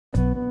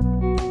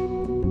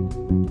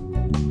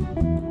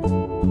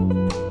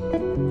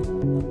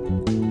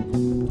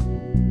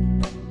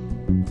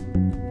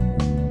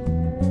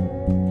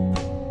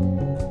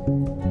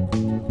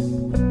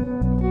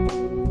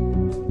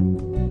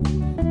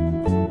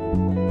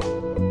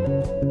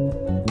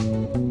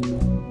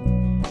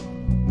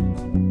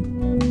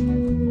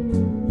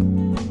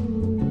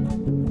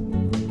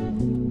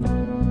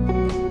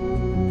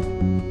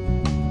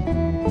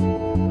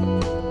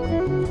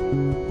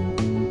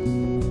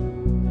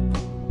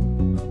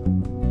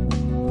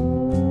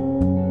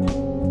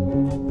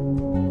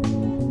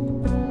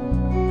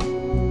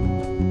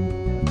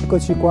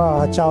Eccoci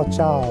qua, ciao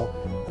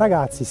ciao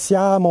ragazzi,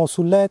 siamo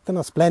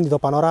sull'Etna, splendido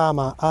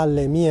panorama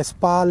alle mie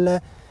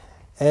spalle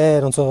e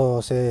non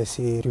so se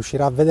si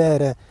riuscirà a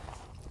vedere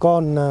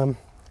con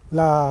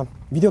la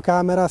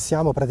videocamera,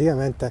 siamo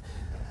praticamente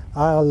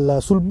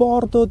sul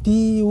bordo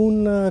di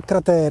un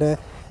cratere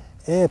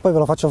e poi ve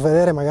lo faccio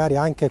vedere magari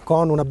anche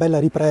con una bella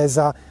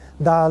ripresa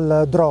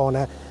dal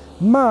drone,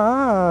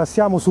 ma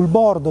siamo sul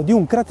bordo di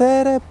un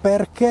cratere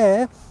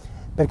perché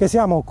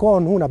siamo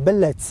con una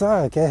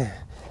bellezza che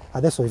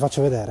adesso vi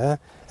faccio vedere,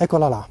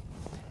 eccola là,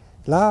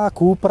 la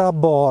Cupra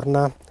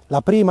Born,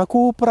 la prima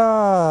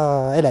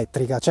Cupra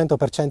elettrica,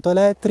 100%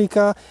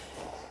 elettrica,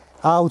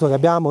 auto che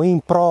abbiamo in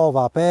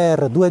prova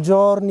per 2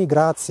 giorni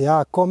grazie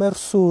a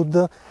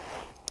Comersud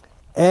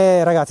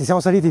e ragazzi siamo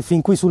saliti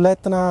fin qui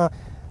sull'Etna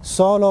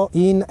solo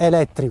in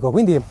elettrico,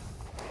 quindi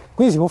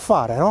si può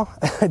fare, no?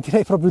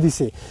 Direi proprio di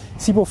sì,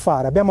 si può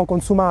fare. Abbiamo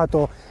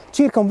consumato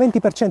circa un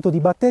 20% di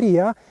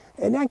batteria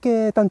e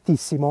neanche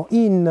tantissimo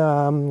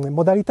in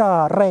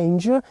modalità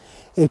range,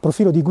 il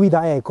profilo di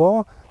guida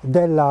eco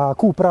della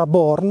Cupra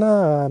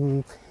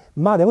Born,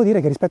 ma devo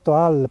dire che rispetto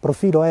al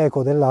profilo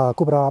eco della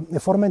Cupra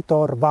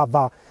Formentor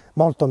va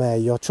molto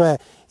meglio, cioè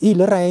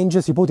il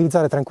range si può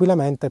utilizzare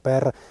tranquillamente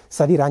per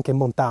salire anche in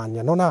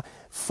montagna, non ha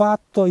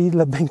fatto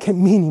il benché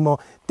minimo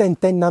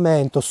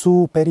tentennamento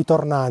su per i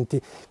tornanti,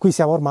 qui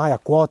siamo ormai a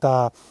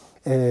quota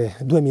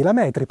 2000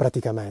 metri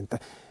praticamente.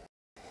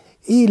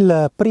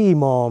 Il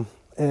primo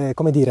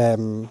come dire,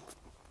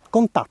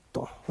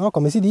 contatto, no?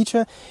 Come si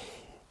dice,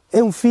 è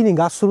un feeling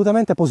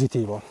assolutamente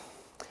positivo.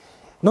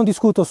 Non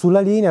discuto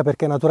sulla linea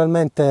perché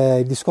naturalmente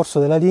il discorso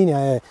della linea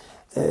è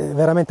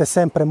veramente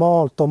sempre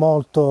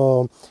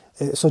molto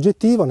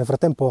soggettivo. Nel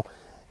frattempo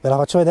ve la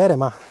faccio vedere,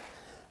 ma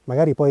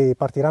magari poi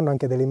partiranno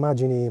anche delle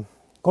immagini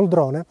col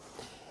drone.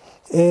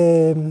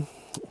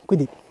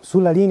 Quindi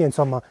sulla linea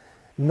insomma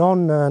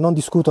non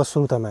discuto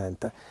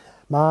assolutamente,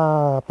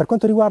 ma per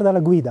quanto riguarda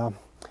la guida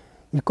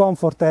il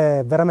comfort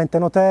è veramente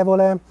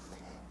notevole,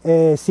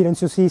 è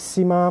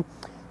silenziosissima,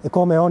 e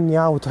come ogni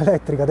auto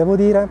elettrica devo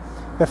dire,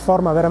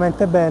 performa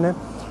veramente bene.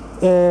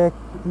 E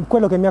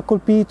quello che mi ha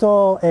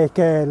colpito è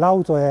che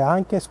l'auto è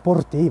anche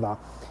sportiva,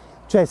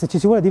 cioè se ci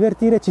si vuole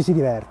divertire ci si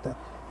diverte.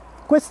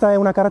 Questa è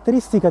una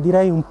caratteristica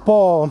direi un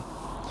po'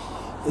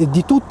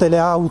 di tutte le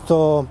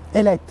auto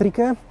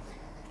elettriche,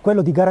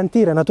 quello di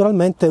garantire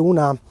naturalmente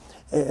una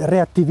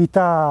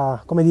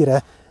reattività, come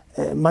dire,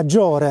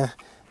 maggiore,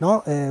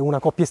 no? Una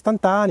coppia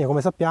istantanea, come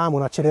sappiamo,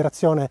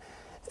 un'accelerazione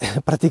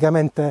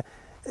praticamente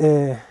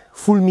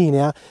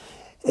fulminea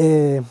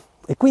e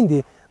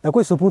quindi da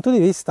questo punto di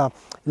vista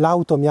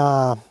l'auto mi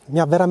ha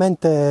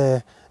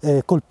veramente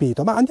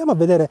colpito. Ma andiamo a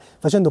vedere,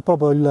 facendo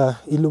proprio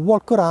il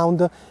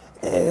walkaround,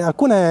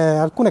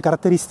 alcune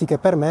caratteristiche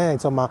per me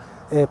insomma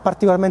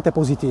particolarmente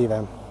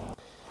positive.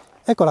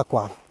 Eccola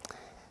qua.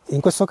 In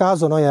questo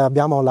caso noi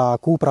abbiamo la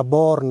Cupra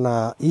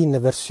Born in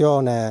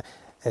versione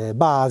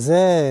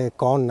base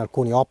con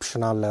alcuni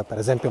optional, per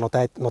esempio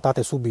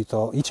notate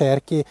subito i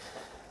cerchi,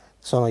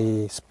 sono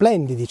i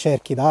splendidi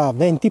cerchi da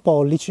 20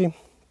 pollici,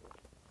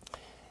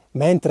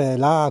 mentre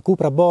la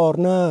Cupra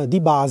Born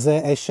di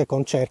base esce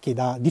con cerchi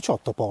da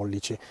 18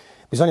 pollici.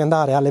 Bisogna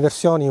andare alle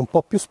versioni un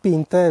po' più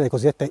spinte, le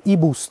cosiddette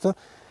e-boost,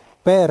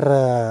 per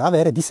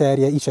avere di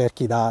serie i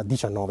cerchi da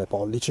 19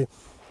 pollici.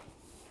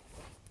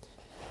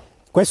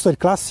 Questo è il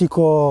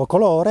classico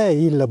colore,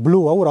 il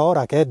blu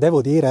aurora, che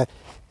devo dire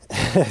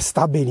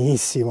sta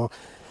benissimo,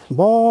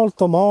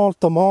 molto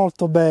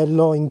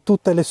bello in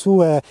tutte le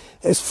sue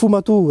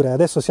sfumature.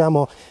 Adesso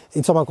siamo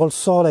insomma col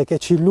sole che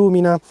ci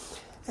illumina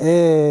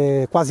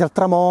quasi al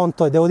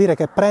tramonto e devo dire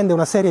che prende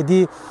una serie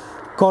di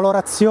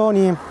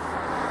colorazioni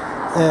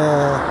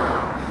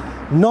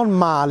non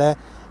male,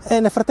 e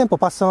nel frattempo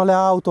passano le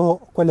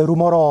auto, quelle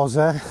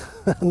rumorose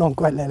non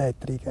quelle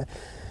elettriche.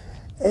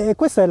 E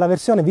questa è la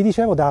versione, vi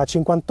dicevo, da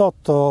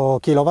 58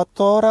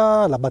 kWh,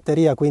 la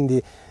batteria quindi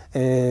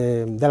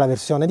della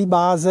versione di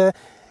base,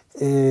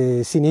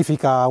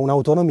 significa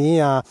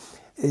un'autonomia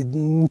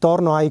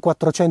intorno ai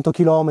 400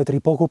 km,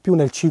 poco più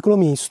nel ciclo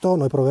misto.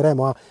 Noi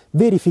proveremo a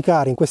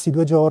verificare in questi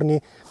 2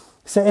 giorni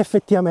se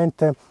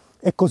effettivamente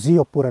è così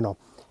oppure no.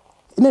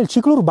 Nel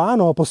ciclo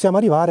urbano possiamo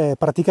arrivare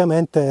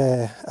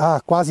praticamente a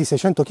quasi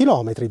 600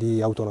 km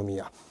di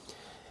autonomia.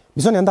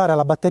 Bisogna andare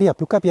alla batteria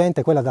più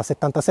capiente, quella da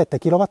 77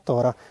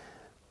 kWh,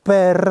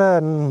 per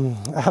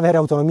avere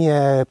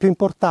autonomie più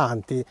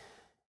importanti,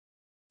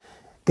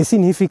 che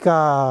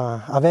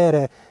significa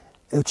avere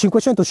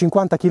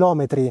 550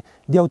 km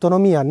di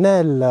autonomia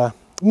nel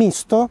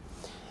misto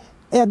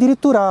e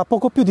addirittura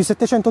poco più di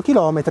 700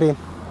 km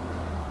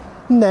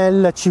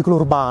nel ciclo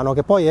urbano,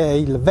 che poi è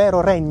il vero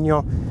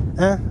regno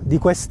di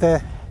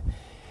queste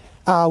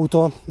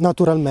auto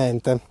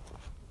naturalmente.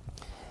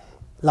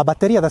 La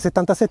batteria da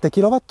 77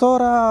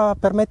 kWh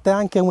permette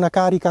anche una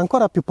carica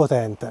ancora più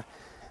potente,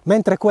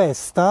 mentre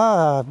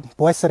questa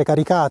può essere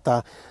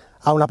caricata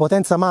a una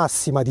potenza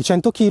massima di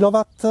 100 kW,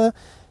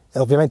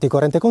 ovviamente in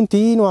corrente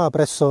continua,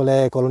 presso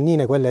le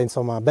colonnine, quelle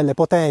insomma belle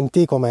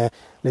potenti come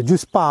le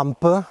juice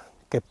pump,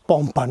 che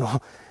pompano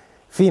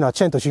fino a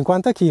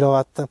 150 kW.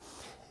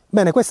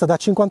 Bene, questa da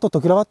 58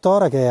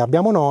 kWh che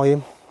abbiamo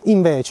noi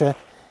invece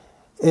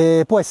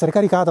può essere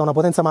caricata a una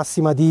potenza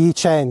massima di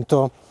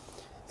 100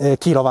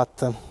 kW.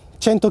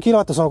 100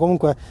 kW sono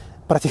comunque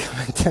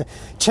praticamente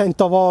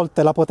 100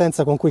 volte la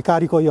potenza con cui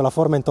carico io la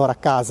Formentor a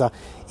casa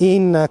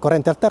in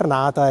corrente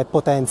alternata e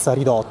potenza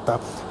ridotta,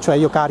 cioè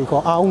io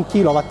carico a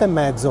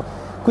 1,5 kW,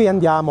 qui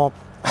andiamo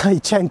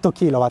ai 100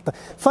 kW.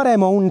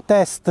 Faremo un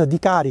test di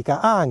carica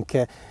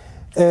anche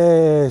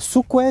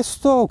su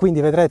questo,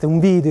 quindi vedrete un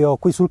video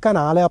qui sul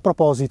canale a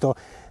proposito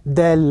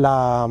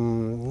della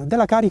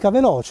carica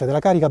veloce, della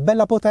carica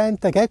bella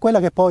potente, che è quella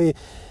che poi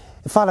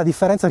fa la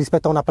differenza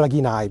rispetto a una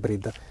plug-in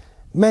hybrid.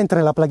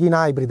 Mentre la plug-in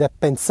hybrid è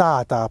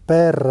pensata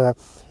per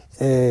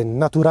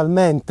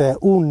naturalmente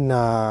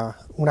una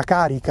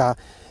carica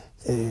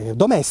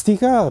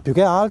domestica più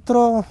che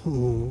altro,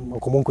 o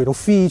comunque in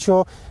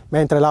ufficio,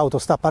 mentre l'auto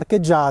sta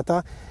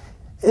parcheggiata,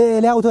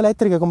 e le auto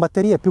elettriche con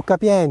batterie più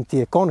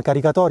capienti e con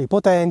caricatori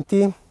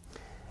potenti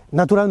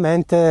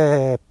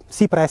naturalmente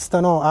si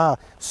prestano a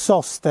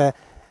soste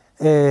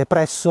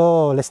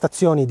presso le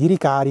stazioni di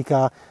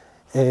ricarica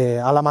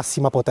alla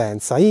massima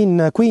potenza.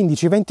 In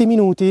 15-20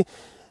 minuti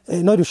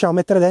noi riusciamo a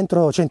mettere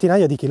dentro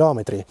centinaia di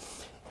chilometri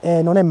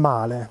e non è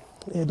male.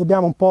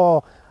 Dobbiamo un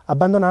po'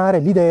 abbandonare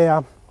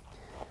l'idea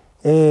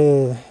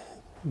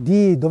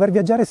di dover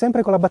viaggiare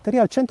sempre con la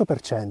batteria al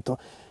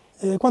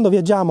 100%. Quando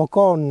viaggiamo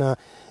con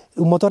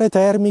un motore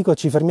termico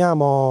ci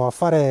fermiamo a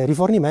fare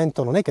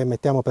rifornimento, non è che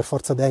mettiamo per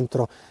forza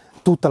dentro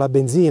tutta la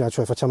benzina,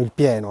 cioè facciamo il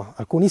pieno.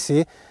 Alcuni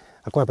sì,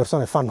 alcune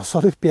persone fanno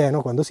solo il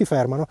pieno quando si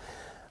fermano,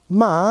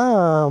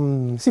 ma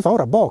si fa un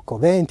rabbocco,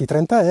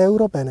 20-30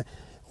 euro. Bene,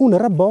 un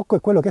rabbocco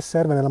è quello che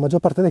serve nella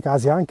maggior parte dei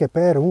casi anche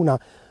per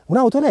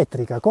un'auto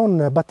elettrica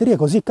con batterie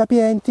così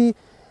capienti,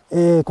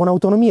 con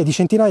autonomie di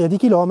centinaia di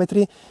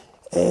chilometri.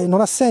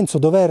 Non ha senso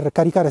dover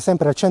caricare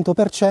sempre al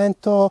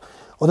 100% o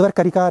dover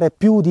caricare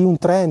più di un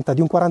 30,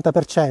 di un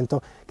 40%,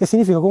 che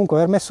significa comunque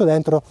aver messo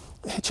dentro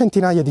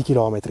centinaia di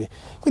chilometri.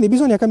 Quindi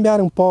bisogna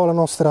cambiare un po' la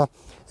nostra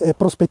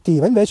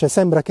prospettiva. Invece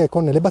sembra che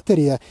con le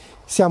batterie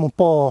siamo un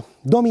po'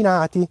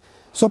 dominati,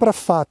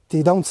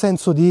 sopraffatti da un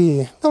senso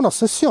da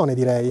un'ossessione,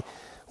 direi,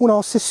 una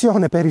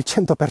ossessione per il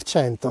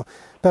 100%,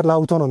 per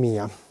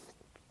l'autonomia.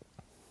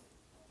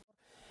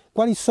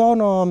 Quali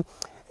sono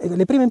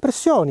le prime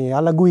impressioni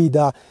alla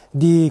guida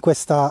di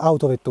questa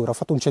autovettura? Ho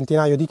fatto un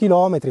centinaio di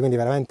chilometri, quindi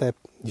veramente,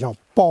 diciamo,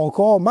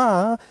 poco,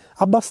 ma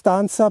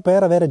abbastanza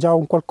per avere già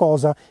un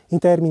qualcosa in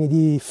termini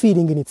di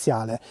feeling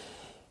iniziale.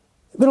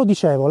 Ve lo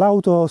dicevo,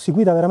 l'auto si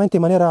guida veramente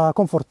in maniera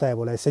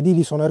confortevole, i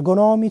sedili sono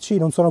ergonomici,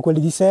 non sono quelli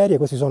di serie,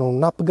 questi sono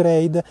un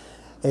upgrade,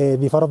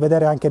 vi farò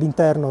vedere anche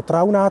l'interno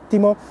tra un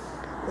attimo.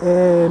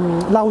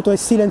 L'auto è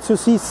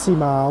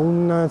silenziosissima,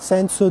 un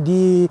senso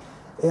di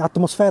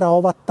atmosfera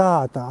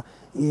ovattata,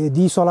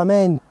 di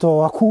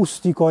isolamento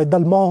acustico e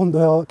dal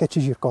mondo che ci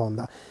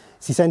circonda.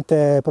 Si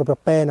sente proprio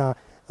appena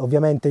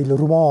ovviamente il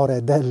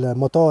rumore del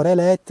motore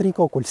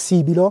elettrico, quel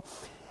sibilo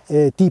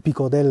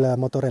tipico del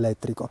motore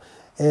elettrico.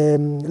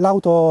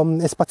 L'auto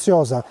è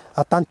spaziosa,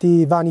 ha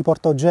tanti vani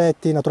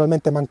portaoggetti,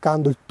 naturalmente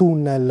mancando il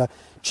tunnel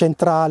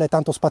centrale,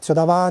 tanto spazio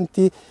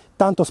davanti,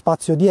 tanto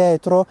spazio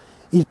dietro.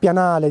 Il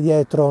pianale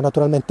dietro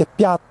naturalmente è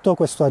piatto,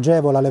 questo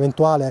agevola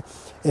l'eventuale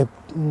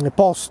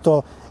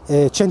posto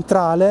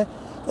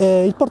centrale.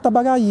 Il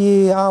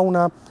portabagagli ha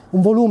un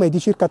volume di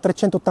circa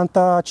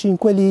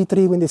 385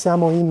 litri, quindi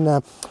siamo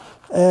in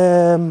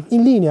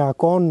linea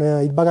con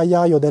il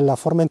bagagliaio della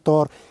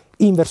Formentor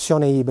in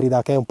versione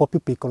ibrida, che è un po' più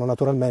piccolo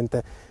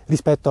naturalmente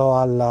rispetto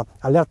alle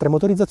altre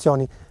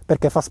motorizzazioni,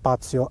 perché fa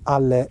spazio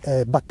alle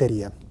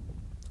batterie.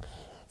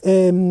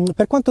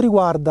 Per quanto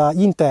riguarda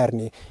gli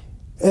interni,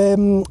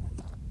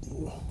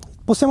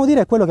 possiamo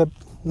dire quello che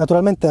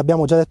naturalmente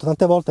abbiamo già detto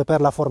tante volte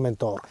per la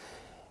Formentor,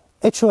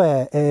 e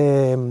cioè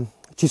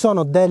ci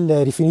sono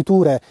delle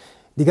rifiniture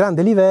di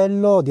grande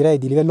livello, direi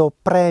di livello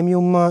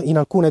premium in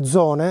alcune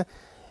zone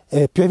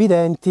più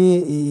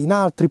evidenti, in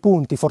altri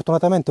punti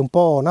fortunatamente un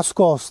po'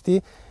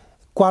 nascosti,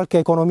 qualche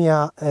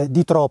economia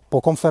di troppo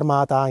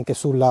confermata anche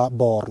sulla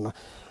Born,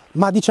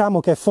 ma diciamo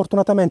che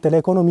fortunatamente le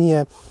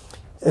economie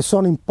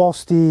sono in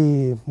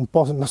posti un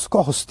po'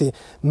 nascosti,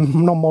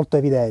 non molto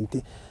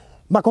evidenti.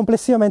 Ma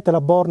complessivamente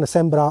la Born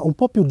sembra un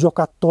po' più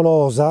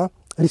giocattolosa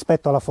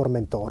rispetto alla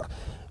Formentor.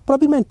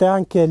 Probabilmente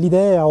anche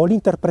l'idea o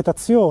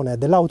l'interpretazione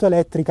dell'auto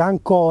elettrica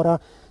ancora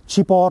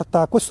ci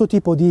porta a questo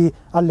tipo di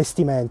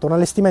allestimento, un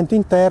allestimento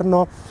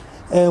interno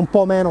un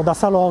po' meno da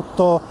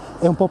salotto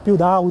e un po' più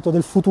da auto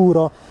del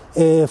futuro,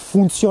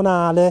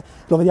 funzionale.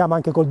 Lo vediamo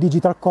anche col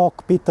digital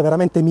cockpit,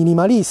 veramente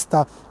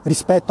minimalista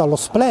rispetto allo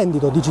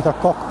splendido digital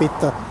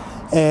cockpit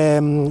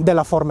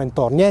della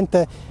Formentor.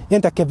 Niente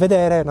a che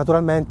vedere,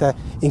 naturalmente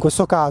in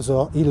questo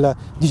caso il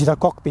digital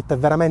cockpit è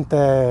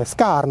veramente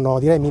scarno,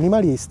 direi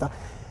minimalista.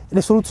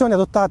 Le soluzioni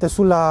adottate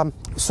sulla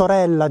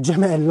sorella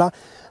gemella,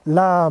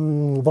 la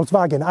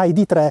Volkswagen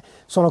ID3,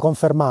 sono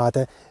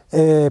confermate.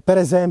 Per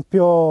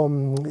esempio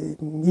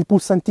i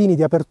pulsantini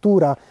di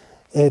apertura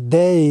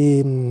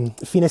dei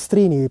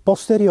finestrini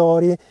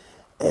posteriori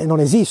non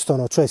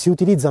esistono, cioè si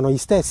utilizzano gli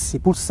stessi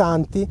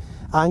pulsanti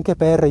anche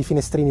per i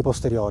finestrini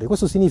posteriori.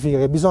 Questo significa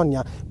che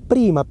bisogna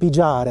prima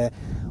pigiare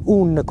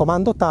un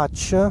comando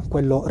touch,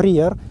 quello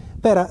rear,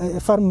 per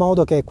far in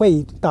modo che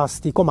quei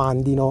tasti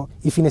comandino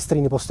i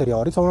finestrini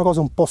posteriori. Insomma, una cosa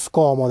un po'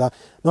 scomoda,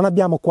 non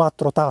abbiamo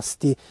 4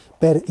 tasti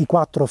per i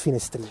 4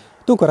 finestrini.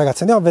 Dunque ragazzi,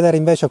 andiamo a vedere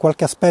invece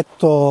qualche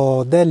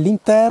aspetto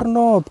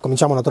dell'interno.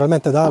 Cominciamo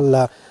naturalmente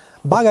dal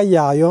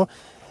bagagliaio.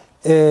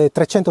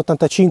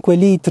 385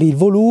 litri il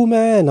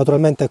volume,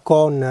 naturalmente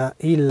con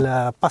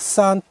il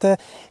passante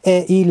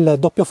e il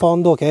doppio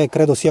fondo, che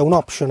credo sia un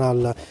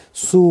optional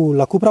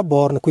sulla Cupra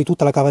Born. Qui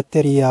tutta la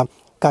cavetteria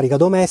carica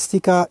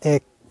domestica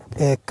e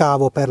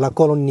cavo per la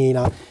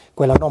colonnina,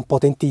 quella non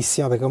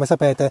potentissima, perché come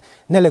sapete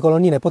nelle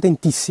colonnine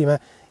potentissime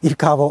il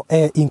cavo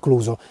è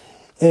incluso.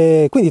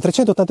 Quindi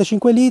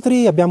 385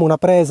 litri, abbiamo una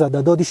presa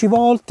da 12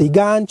 volt, i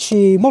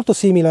ganci molto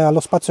simile allo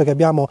spazio che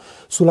abbiamo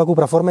sulla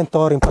Cupra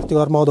Formentor, in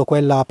particolar modo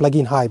quella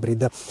plug-in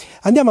hybrid.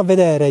 Andiamo a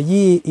vedere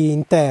gli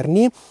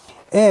interni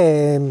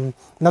e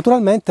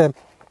naturalmente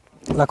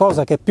la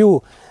cosa che più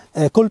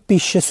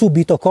colpisce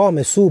subito,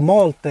 come su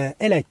molte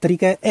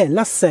elettriche, è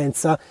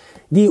l'assenza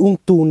di un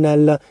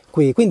tunnel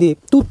qui, quindi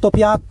tutto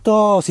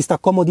piatto, si sta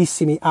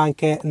comodissimi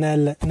anche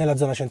nella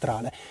zona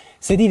centrale.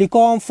 Sedili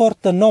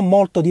comfort non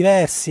molto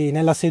diversi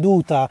nella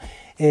seduta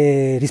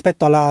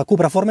rispetto alla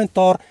Cupra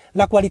Formentor,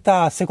 la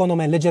qualità secondo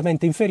me è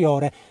leggermente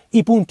inferiore,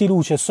 i punti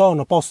luce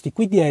sono posti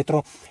qui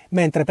dietro,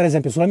 mentre per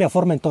esempio sulla mia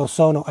Formentor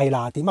sono ai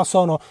lati, ma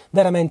sono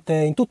veramente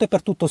in tutto e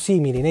per tutto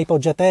simili, nei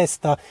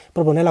poggiatesta,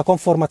 proprio nella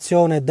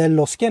conformazione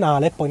dello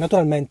schienale, e poi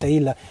naturalmente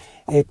il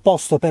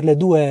posto per le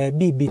 2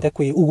 bibite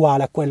qui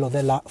uguale a quello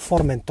della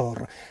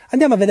Formentor.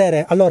 Andiamo a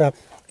vedere allora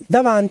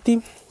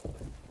davanti.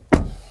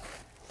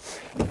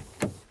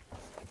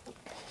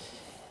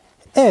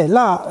 E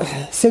la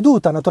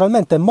seduta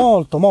naturalmente è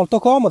molto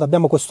comoda,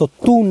 abbiamo questo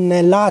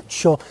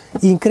tunnelaccio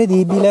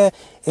incredibile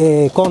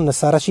con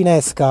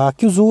saracinesca a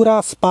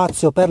chiusura,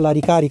 spazio per la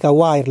ricarica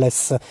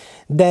wireless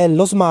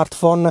dello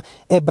smartphone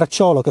e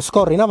bracciolo che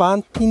scorre in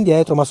avanti,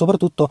 indietro, ma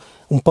soprattutto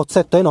un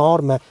pozzetto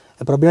enorme,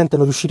 probabilmente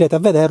non riuscirete a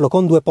vederlo,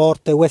 con 2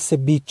 porte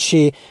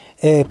USB-C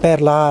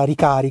per la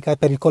ricarica e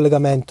per il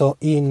collegamento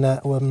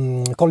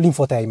con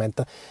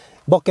l'infotainment.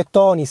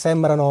 Bocchettoni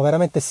sembrano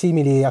veramente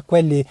simili a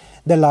quelli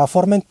della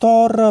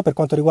Formentor per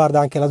quanto riguarda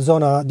anche la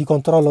zona di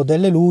controllo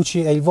delle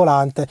luci e il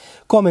volante.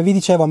 Come vi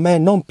dicevo, a me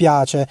non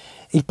piace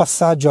il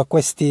passaggio a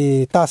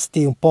questi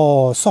tasti un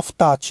po' soft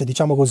touch,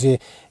 diciamo così,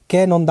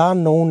 che non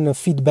danno un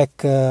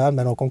feedback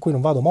almeno con cui non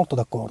vado molto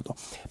d'accordo.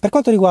 Per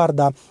quanto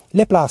riguarda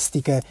le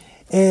plastiche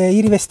e i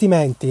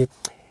rivestimenti,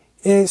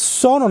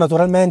 sono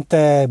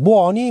naturalmente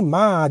buoni,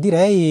 ma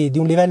direi di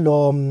un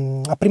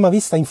livello a prima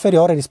vista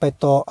inferiore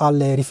rispetto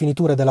alle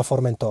rifiniture della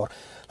Formentor.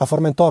 La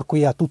Formentor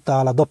qui ha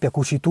tutta la doppia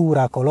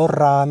cucitura color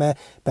rame,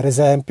 per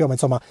esempio, ma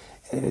insomma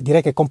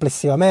direi che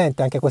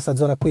complessivamente anche questa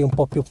zona qui è un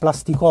po' più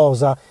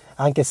plasticosa,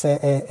 anche se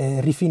è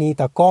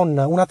rifinita, con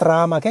una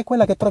trama che è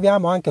quella che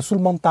troviamo anche sul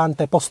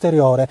montante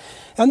posteriore.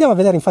 E andiamo a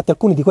vedere infatti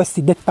alcuni di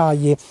questi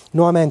dettagli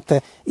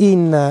nuovamente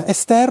in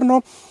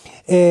esterno.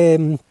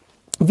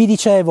 Vi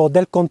dicevo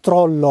del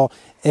controllo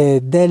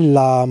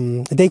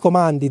dei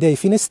comandi dei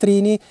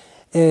finestrini,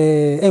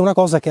 è una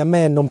cosa che a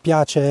me non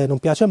piace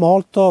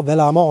molto, ve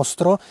la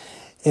mostro,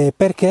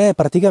 perché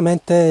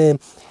praticamente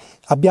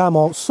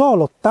abbiamo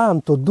solo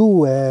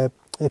 2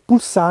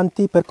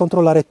 pulsanti per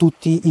controllare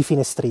tutti i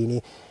finestrini.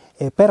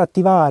 Per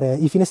attivare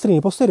i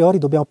finestrini posteriori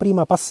dobbiamo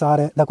prima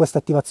passare da questa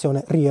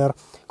attivazione rear,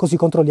 così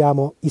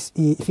controlliamo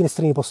i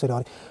finestrini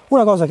posteriori.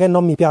 Una cosa che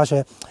non mi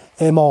piace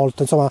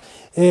molto, insomma,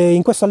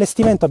 in questo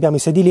allestimento abbiamo i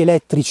sedili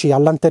elettrici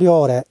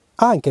all'anteriore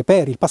anche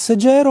per il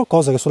passeggero,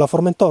 cosa che sulla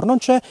Formentor non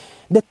c'è,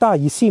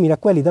 dettagli simili a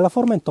quelli della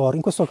Formentor,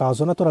 in questo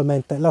caso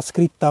naturalmente la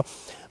scritta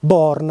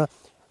Born.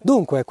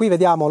 Dunque, qui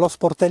vediamo lo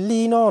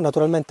sportellino,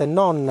 naturalmente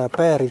non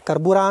per il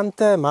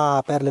carburante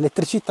ma per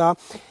l'elettricità,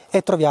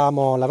 e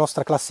troviamo la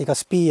nostra classica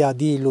spia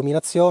di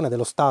illuminazione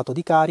dello stato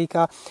di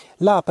carica,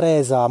 la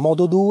presa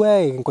modo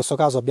 2, in questo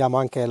caso abbiamo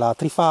anche la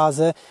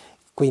trifase,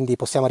 quindi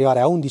possiamo arrivare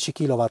a 11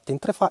 kW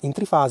in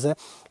trifase,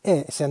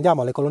 e se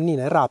andiamo alle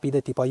colonnine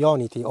rapide tipo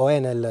Ionity o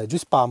Enel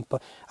Juice Pump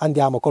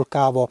andiamo col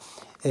cavo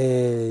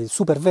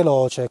super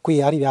veloce, qui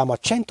arriviamo a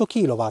 100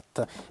 kW,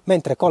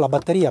 mentre con la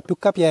batteria più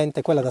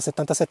capiente, quella da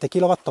 77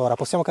 kWh,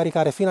 possiamo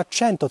caricare fino a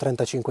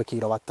 135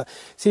 kW.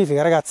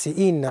 Significa,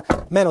 ragazzi, in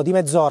meno di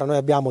mezz'ora noi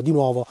abbiamo di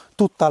nuovo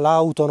tutta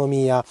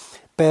l'autonomia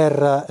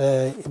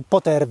per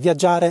poter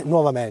viaggiare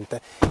nuovamente.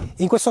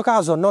 In questo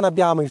caso non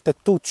abbiamo il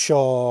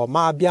tettuccio,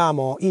 ma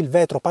abbiamo il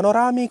vetro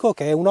panoramico,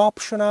 che è un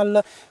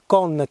optional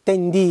con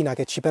tendina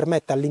che ci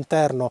permette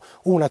all'interno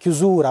una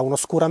chiusura, un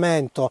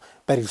oscuramento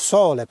per il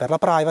sole, per la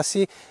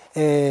privacy,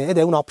 ed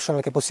è un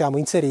optional che possiamo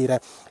inserire,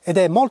 ed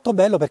è molto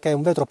bello perché è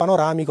un vetro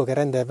panoramico che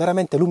rende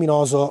veramente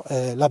luminoso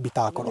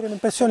l'abitacolo. Le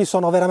impressioni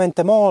sono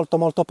veramente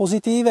molto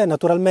positive.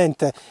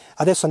 Naturalmente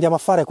adesso andiamo a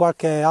fare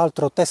qualche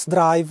altro test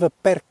drive,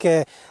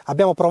 perché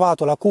abbiamo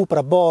provato la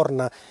Cupra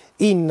Born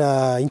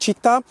in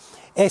città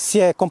e si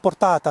è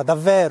comportata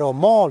davvero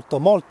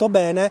molto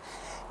bene.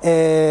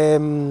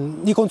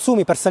 I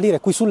consumi per salire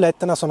qui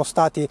sull'Etna sono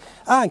stati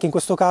anche in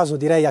questo caso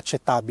direi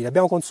accettabili.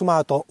 Abbiamo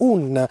consumato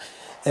un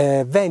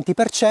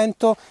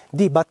 20%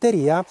 di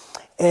batteria,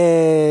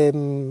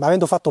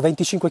 avendo fatto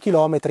 25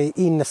 km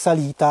in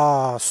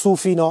salita su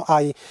fino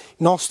ai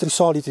nostri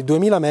soliti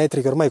 2000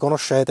 metri che ormai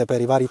conoscete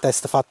per i vari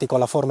test fatti con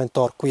la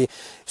Formentor qui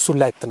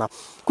sull'Etna.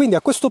 Quindi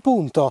a questo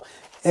punto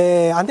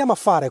andiamo a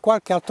fare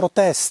qualche altro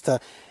test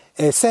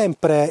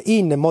sempre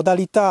in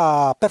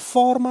modalità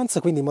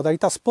performance, quindi in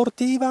modalità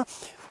sportiva,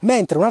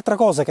 mentre un'altra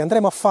cosa che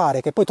andremo a fare,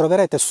 che poi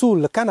troverete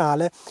sul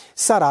canale,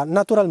 sarà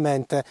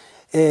naturalmente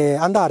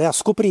andare a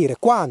scoprire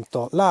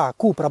quanto la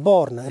Cupra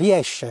Born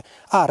riesce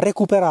a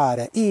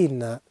recuperare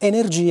in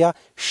energia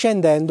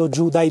scendendo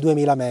giù dai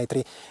 2000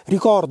 metri.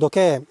 Ricordo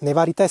che nei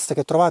vari test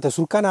che trovate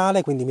sul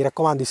canale, quindi mi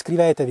raccomando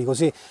iscrivetevi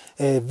così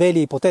ve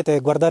li potete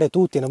guardare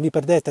tutti e non vi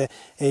perdete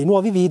i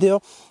nuovi video,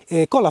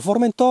 con la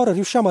Formentor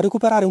riusciamo a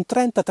recuperare un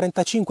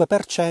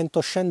 30-35%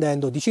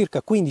 scendendo di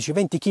circa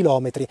 15-20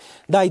 km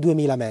dai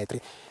 2000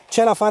 metri.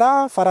 Ce la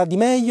farà? Farà di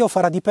meglio?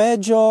 Farà di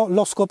peggio?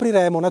 Lo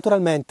scopriremo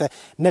naturalmente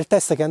nel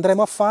test che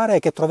andremo a fare e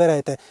che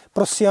troverete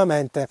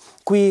prossimamente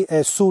qui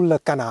sul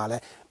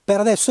canale. Per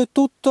adesso è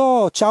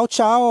tutto, ciao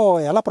ciao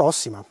e alla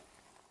prossima!